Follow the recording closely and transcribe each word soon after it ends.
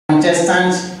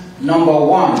contestant number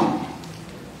 1.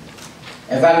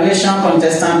 Evaluation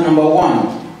contestant number 1,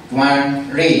 Dwan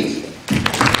R.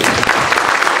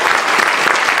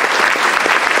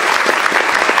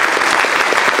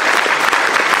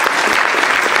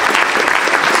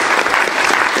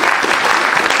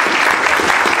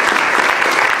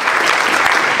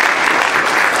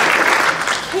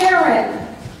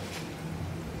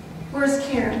 Where's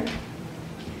Karen?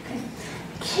 Okay.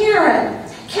 Karen,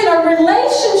 can a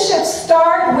relationship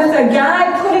start with a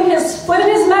guy putting his foot in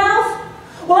his mouth?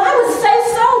 Well, I would say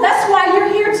so. That's why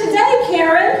you're here today,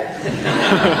 Karen.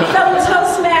 Fellow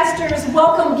Toastmasters,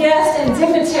 welcome guests, and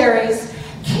dignitaries.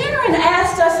 Karen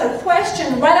asked us a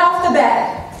question right off the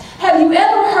bat. Have you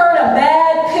ever heard a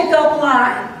bad pickup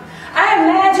line? I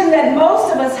imagine that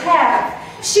most of us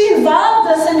have. She involved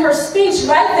us in her speech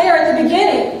right there at the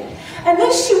beginning. And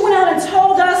then she went out and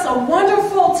told us a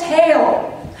wonderful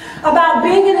tale about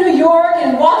being in New York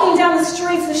and walking down the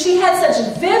streets, and she had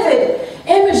such vivid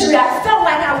imagery. I felt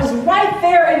like I was right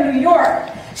there in New York.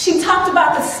 She talked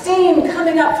about the steam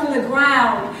coming up from the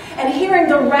ground and hearing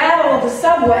the rattle of the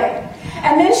subway.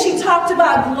 And then she talked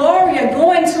about Gloria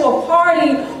going to a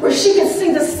party where she could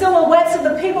see the silhouettes of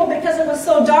the people because it was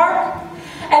so dark.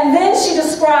 And then she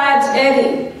described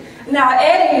Eddie. Now,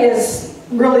 Eddie is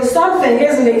really something,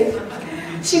 isn't he?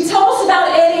 She told us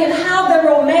about Eddie and how their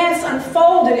romance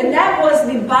unfolded, and that was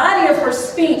the body of her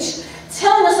speech,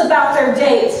 telling us about their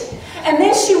date. And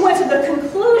then she went to the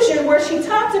conclusion where she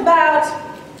talked about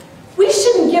we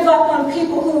shouldn't give up on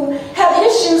people who have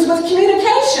issues with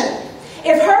communication.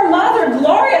 If her mother,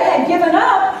 Gloria, had given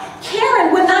up,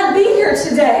 Karen would not be here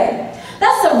today.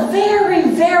 That's a very,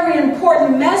 very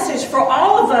important message for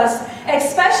all of us,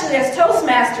 especially as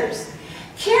Toastmasters.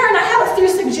 Karen, I have a few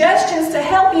suggestions to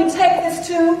help you take this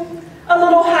to a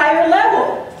little higher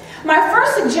level. My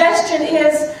first suggestion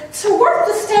is to work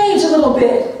the stage a little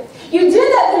bit. You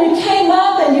did that when you came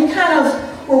up and you kind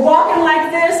of were walking like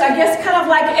this, I guess kind of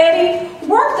like Eddie.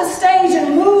 Work the stage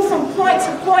and move from point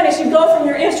to point as you go from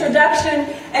your introduction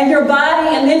and your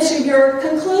body and then to your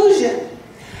conclusion.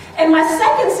 And my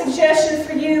second suggestion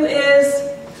for you is,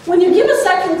 when you give us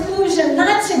that conclusion,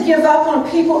 not to give up on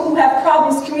people who have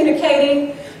problems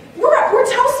communicating. We're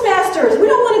Toastmasters. We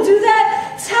don't want to do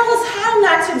that. Tell us how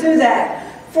not to do that.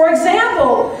 For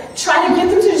example, try to get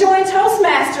them to join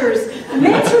Toastmasters.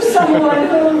 Mentor someone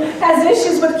who has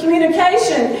issues with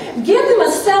communication. Give them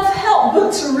a self-help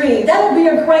book to read. That would be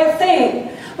a great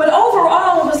thing. But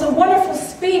overall, it was a wonderful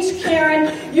speech,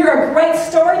 Karen. You're a great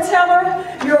storyteller.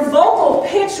 Your vocal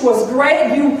pitch was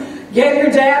great. You gave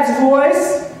your dad's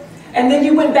voice, and then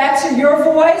you went back to your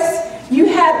voice. You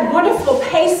had wonderful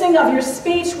pacing of your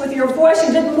speech with your voice.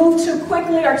 You didn't move too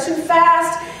quickly or too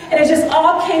fast. And it just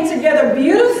all came together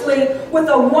beautifully with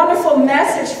a wonderful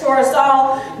message for us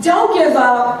all. Don't give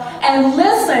up and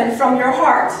listen from your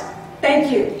heart.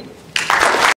 Thank you.